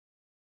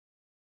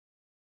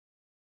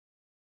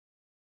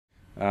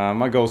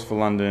My goals for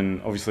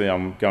London, obviously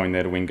I'm going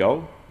there to win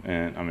gold,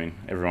 and I mean,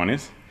 everyone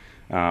is.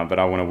 But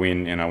I want to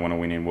win, and I want to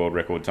win in world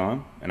record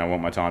time, and I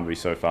want my time to be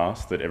so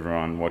fast that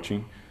everyone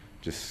watching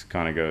just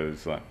kind of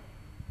goes like,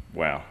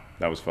 wow,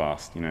 that was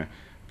fast,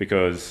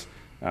 because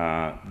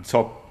the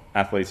top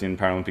athletes in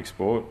Paralympic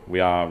sport, we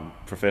are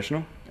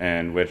professional,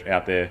 and we're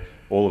out there,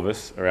 all of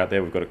us are out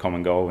there, we've got a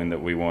common goal in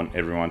that we want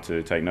everyone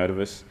to take note of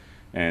us,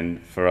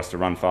 and for us to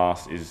run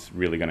fast is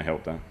really going to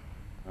help that.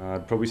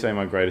 I'd probably say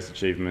my greatest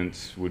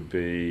achievements would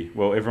be,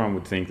 well, everyone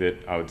would think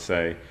that I would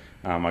say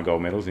my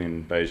gold medals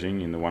in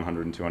Beijing in the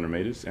 100 and 200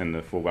 metres and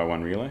the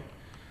 4x1 relay.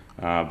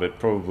 But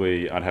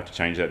probably I'd have to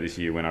change that this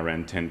year when I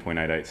ran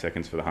 10.88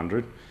 seconds for the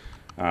 100,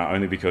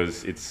 only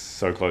because it's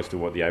so close to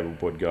what the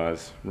able-bodied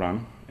guys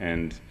run.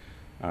 And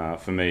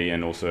for me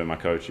and also my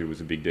coach, it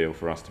was a big deal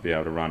for us to be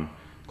able to run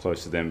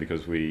close to them,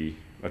 because we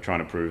are trying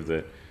to prove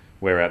that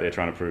we're out there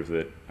trying to prove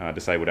that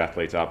disabled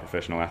athletes are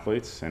professional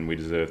athletes and we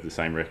deserve the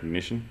same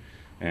recognition.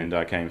 And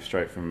I came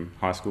straight from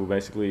high school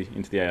basically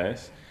into the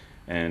AIS,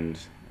 and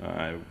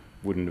I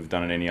wouldn't have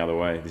done it any other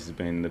way. This has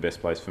been the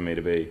best place for me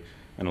to be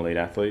an elite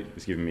athlete.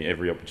 It's given me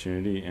every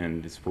opportunity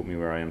and it's put me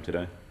where I am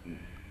today.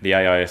 The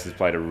AIS has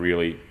played a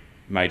really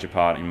major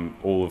part in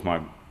all of my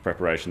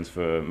preparations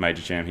for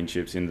major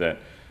championships, in that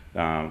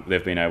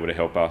they've been able to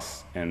help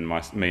us and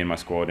me and my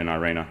squad in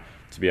Arena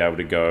to be able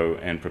to go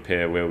and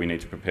prepare where we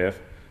need to prepare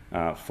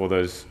for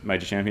those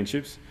major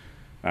championships.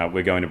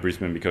 We're going to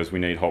Brisbane because we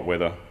need hot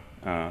weather.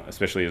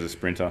 Especially as a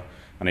sprinter,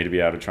 I need to be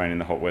able to train in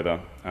the hot weather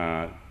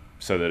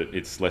so that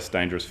it's less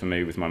dangerous for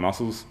me with my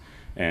muscles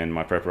and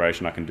my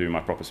preparation. I can do my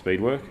proper speed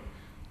work.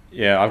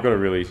 Yeah, I've got a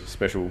really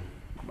special,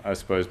 I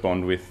suppose,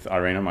 bond with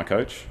Irina, my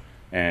coach,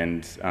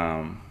 and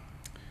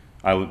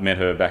I met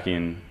her back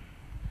in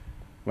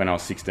when I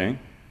was 16,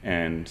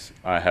 and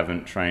I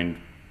haven't trained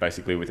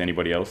basically with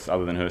anybody else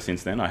other than her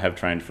since then. I have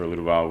trained for a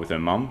little while with her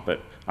mum, but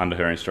under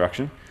her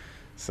instruction.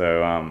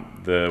 So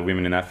the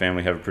women in that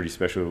family are pretty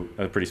special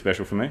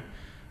for me.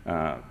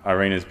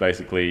 Irina's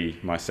basically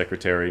my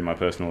secretary, my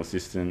personal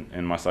assistant,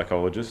 and my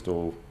psychologist,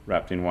 all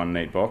wrapped in one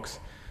neat box.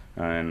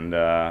 And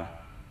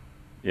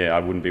yeah, I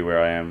wouldn't be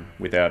where I am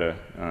without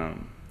her.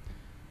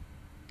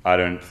 I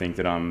don't think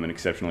that I'm an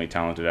exceptionally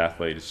talented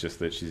athlete. It's just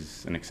that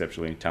she's an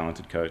exceptionally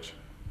talented coach.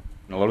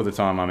 And a lot of the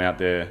time I'm out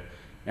there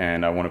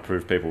and I want to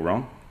prove people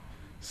wrong.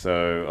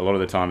 So a lot of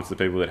the time it's the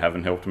people that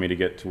haven't helped me to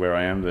get to where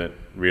I am that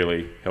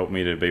really helped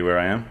me to be where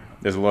I am.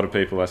 There's a lot of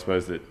people, I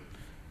suppose, that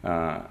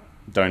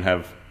don't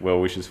have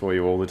well wishes for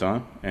you all the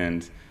time,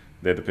 and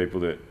they're the people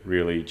that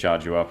really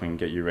charge you up and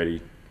get you ready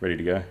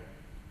to go.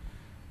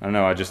 I don't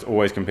know, I just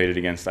always competed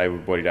against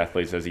able-bodied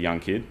athletes as a young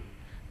kid,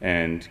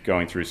 and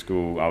going through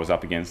school I was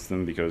up against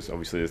them because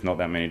obviously there's not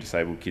that many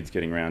disabled kids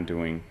getting around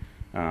doing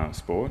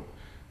sport.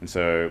 And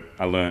so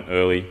I learnt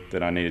early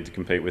that I needed to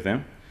compete with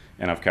them,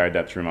 and I've carried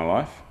that through my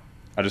life.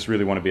 I just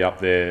really want to be up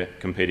there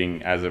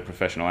competing as a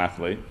professional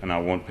athlete, and I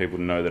want people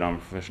to know that I'm a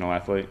professional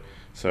athlete.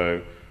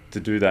 So to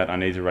do that, I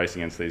need to race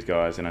against these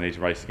guys, and I need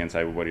to race against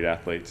able-bodied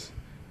athletes,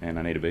 and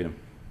I need to beat them.